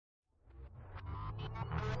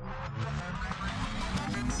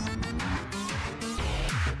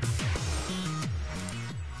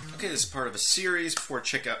Okay, this is part of a series.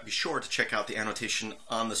 Be sure to check out the annotation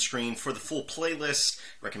on the screen for the full playlist.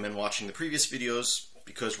 Recommend watching the previous videos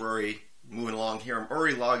because we're already moving along here. I'm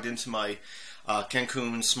already logged into my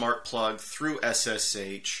Kankun smart plug through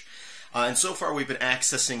SSH. And so far we've been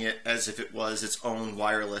accessing it as if it was its own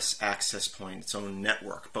wireless access point, its own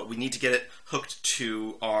network. But we need to get it hooked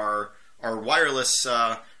to our wireless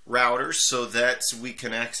routers so that we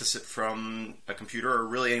can access it from a computer or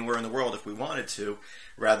really anywhere in the world if we wanted to,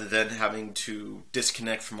 rather than having to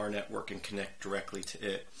disconnect from our network and connect directly to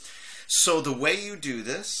it. So the way you do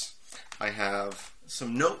this, I have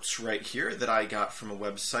some notes right here that I got from a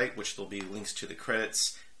website, which there'll be links to the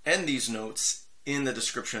credits and these notes in the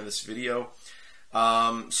description of this video.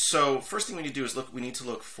 So first thing we need to do is we need to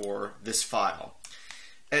look for this file,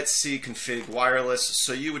 etc config wireless.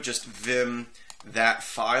 So you would just vim that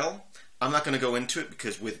file. I'm not going to go into it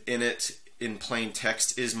because within it, in plain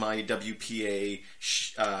text, is my WPA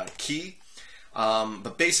key.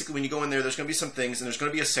 But basically, when you go in there, there's going to be some things, and there's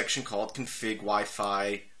going to be a section called config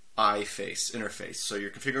Wi-Fi interface. So you're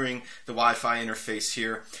configuring the Wi-Fi interface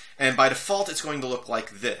here, and by default, it's going to look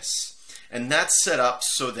like this. And that's set up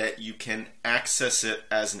so that you can access it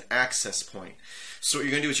as an access point. So what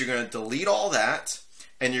you're going to do is you're going to delete all that,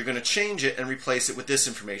 and you're going to change it and replace it with this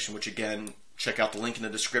information, which again, check out the link in the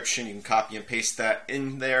description. You can copy and paste that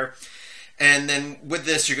in there. And then with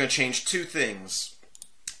this, you're going to change two things.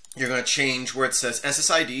 You're going to change where it says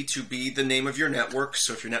SSID to be the name of your network.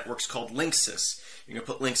 So if your network's called Linksys, you're going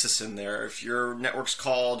to put Linksys in there. If your network's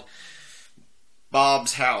called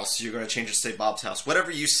Bob's House, you're going to change it to say Bob's House. Whatever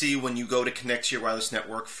you see when you go to connect to your wireless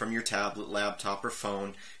network from your tablet, laptop, or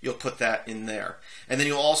phone, you'll put that in there. And then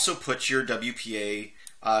you'll also put your WPA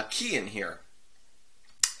key in here.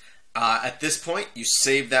 At this point, you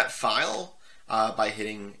save that file by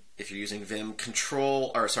hitting, if you're using Vim,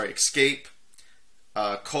 escape,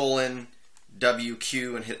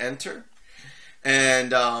 WQ, and hit enter.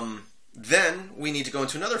 And then we need to go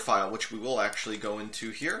into another file, which we will actually go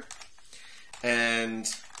into here. And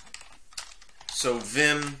so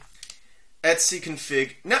Vim, etc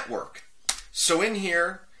config network. So in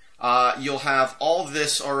here, you'll have all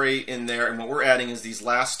this already in there, and what we're adding is these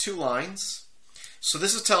last two lines. So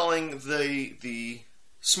this is telling the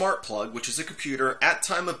smart plug, which is a computer, at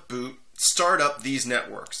time of boot, start up these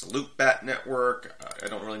networks. The loopbat network, I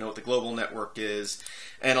don't really know what the global network is,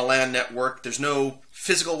 and a LAN network. There's no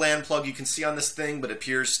physical LAN plug you can see on this thing, but it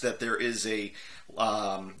appears that there is a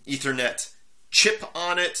Ethernet chip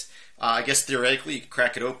on it. I guess theoretically you could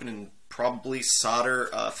crack it open and probably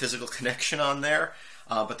solder a physical connection on there.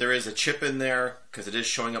 But there is a chip in there because it is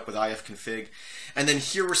showing up with ifconfig. And then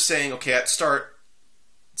here we're saying, okay, at start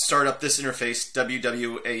up this interface,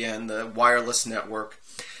 WWAN, the wireless network.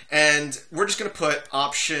 And we're just going to put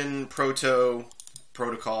option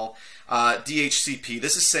protocol, DHCP.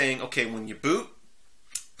 This is saying, okay, when you boot,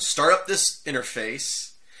 start up this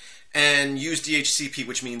interface and use DHCP,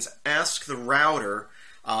 which means ask the router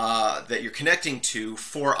that you're connecting to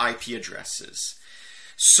for IP addresses.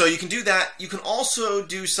 So you can do that. You can also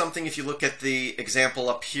do something, if you look at the example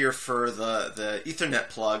up here for the Ethernet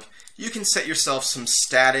plug, you can set yourself some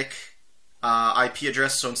static IP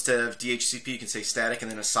address. So instead of DHCP, you can say static and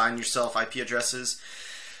then assign yourself IP addresses.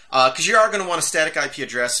 Because you are going to want a static IP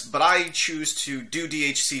address, but I choose to do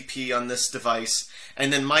DHCP on this device.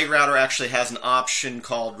 And then my router actually has an option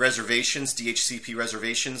called reservations, DHCP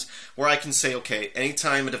reservations, where I can say, okay,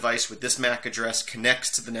 anytime a device with this MAC address connects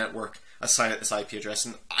to the network, assign it this IP address.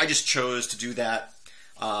 And I just chose to do that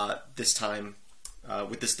this time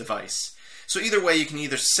with this device. So either way, you can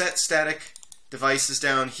either set static devices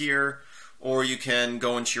down here, or you can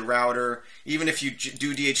go into your router. Even if you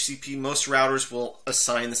do DHCP, most routers will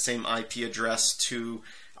assign the same IP address to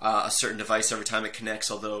a certain device every time it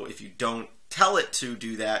connects, although if you don't tell it to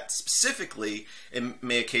do that specifically, it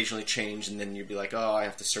may occasionally change, and then you'd be like, oh, I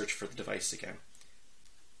have to search for the device again.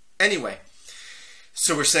 Anyway,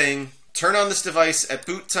 so we're saying turn on this device at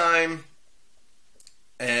boot time,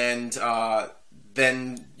 and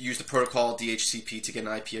then use the protocol DHCP to get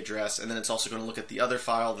an IP address, and then it's also going to look at the other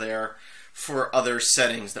file there for other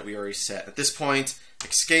settings that we already set. At this point,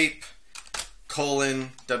 escape,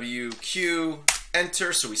 WQ,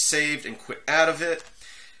 enter, so we saved and quit out of it.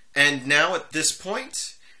 And now at this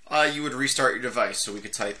point, you would restart your device, so we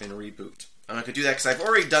could type in reboot. I'm not going to do that because I've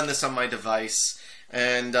already done this on my device,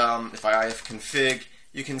 and if I ifconfig,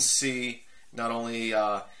 you can see not only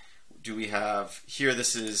do we have here,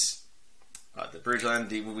 this is the bridge LAN,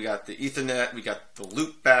 we got the Ethernet, we got the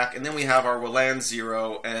loop back, and then we have our WLAN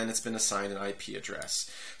 0, and it's been assigned an IP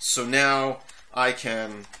address. So now I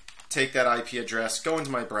can take that IP address, go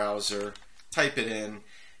into my browser, type it in,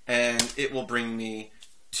 and it will bring me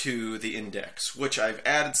to the index, which I've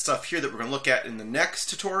added stuff here that we're going to look at in the next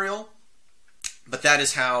tutorial. But that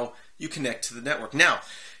is how you connect to the network. Now,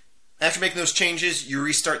 after making those changes, you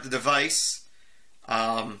restart the device,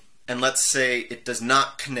 and let's say it does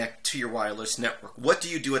not connect to your wireless network. What do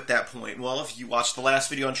you do at that point? Well, if you watched the last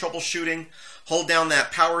video on troubleshooting, hold down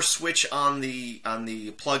that power switch on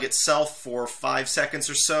the plug itself for 5 seconds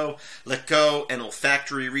or so, let go, and it'll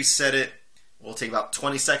factory reset it. It will take about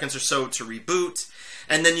 20 seconds or so to reboot,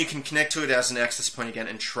 and then you can connect to it as an access point again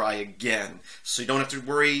and try again. So you don't have to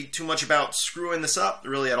worry too much about screwing this up,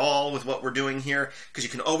 really at all, with what we're doing here, because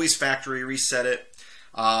you can always factory reset it.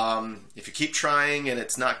 If you keep trying and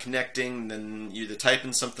it's not connecting, then you're either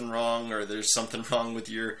typing something wrong or there's something wrong with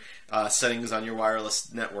your settings on your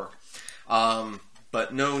wireless network.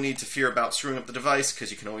 But no need to fear about screwing up the device,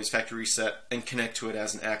 because you can always factory reset and connect to it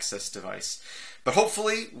as an access device. But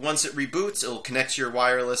hopefully, once it reboots, it'll connect to your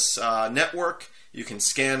wireless network. You can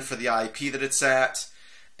scan for the IP that it's at,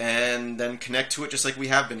 and then connect to it just like we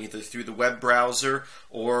have been, either through the web browser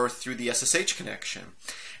or through the SSH connection.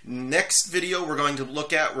 Next video we're going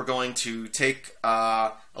to take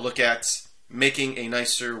a look at making a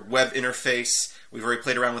nicer web interface. We've already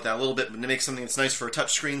played around with that a little bit, but to make something that's nice for a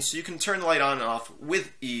touch screen so you can turn the light on and off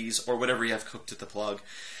with ease, or whatever you have hooked at the plug.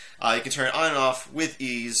 You can turn it on and off with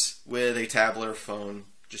ease with a tablet or phone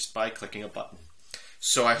just by clicking a button.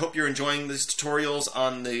 So I hope you're enjoying these tutorials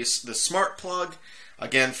on the smart plug.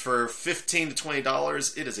 Again, for $15 to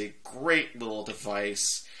 $20, it is a great little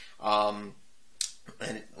device. And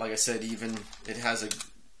like I said, even it has a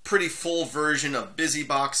pretty full version of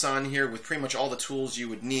BusyBox on here with pretty much all the tools you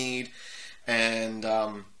would need. And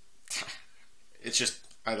it's just,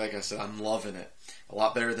 like I said, I'm loving it. A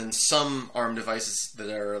lot better than some ARM devices that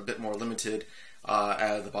are a bit more limited out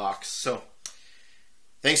of the box. So,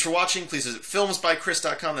 thanks for watching. Please visit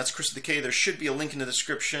filmsbychris.com. That's Chris with a K. There should be a link in the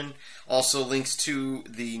description. Also links to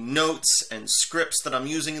the notes and scripts that I'm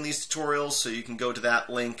using in these tutorials, so you can go to that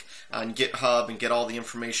link on GitHub and get all the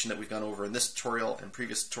information that we've gone over in this tutorial and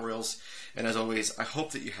previous tutorials. And as always, I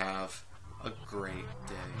hope that you have a great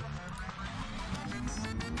day.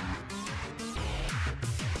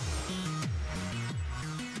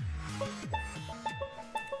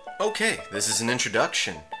 Okay, this is an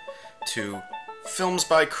introduction to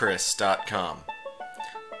filmsbychris.com.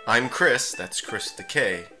 I'm Chris, that's Chris with a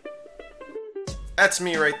K. That's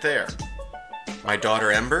me right there. My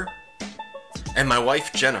daughter Ember, and my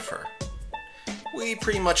wife Jennifer. We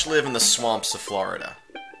pretty much live in the swamps of Florida.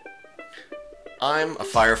 I'm a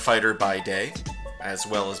firefighter by day, as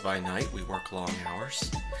well as by night. We work long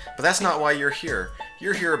hours. But that's not why you're here.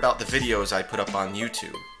 You're here about the videos I put up on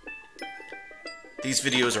YouTube. These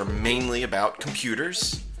videos are mainly about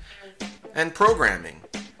computers and programming,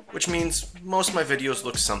 which means most of my videos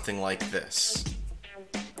look something like this.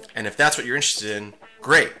 And if that's what you're interested in,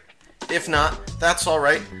 great. If not, that's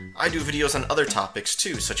alright. I do videos on other topics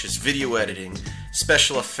too, such as video editing,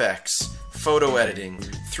 special effects, photo editing,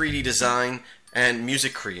 3D design, and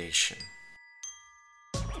music creation.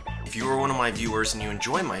 If you are one of my viewers and you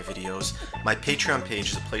enjoy my videos, my Patreon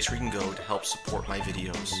page is a place where you can go to help support my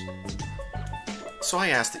videos. So I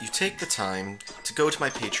ask that you take the time to go to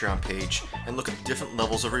my Patreon page and look at different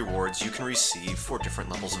levels of rewards you can receive for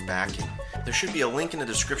different levels of backing. There should be a link in the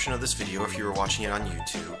description of this video if you are watching it on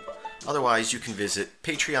YouTube. Otherwise, you can visit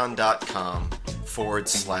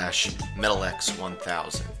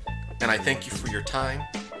patreon.com/MetalX1000. And I thank you for your time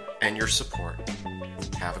and your support.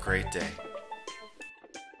 Have a great day.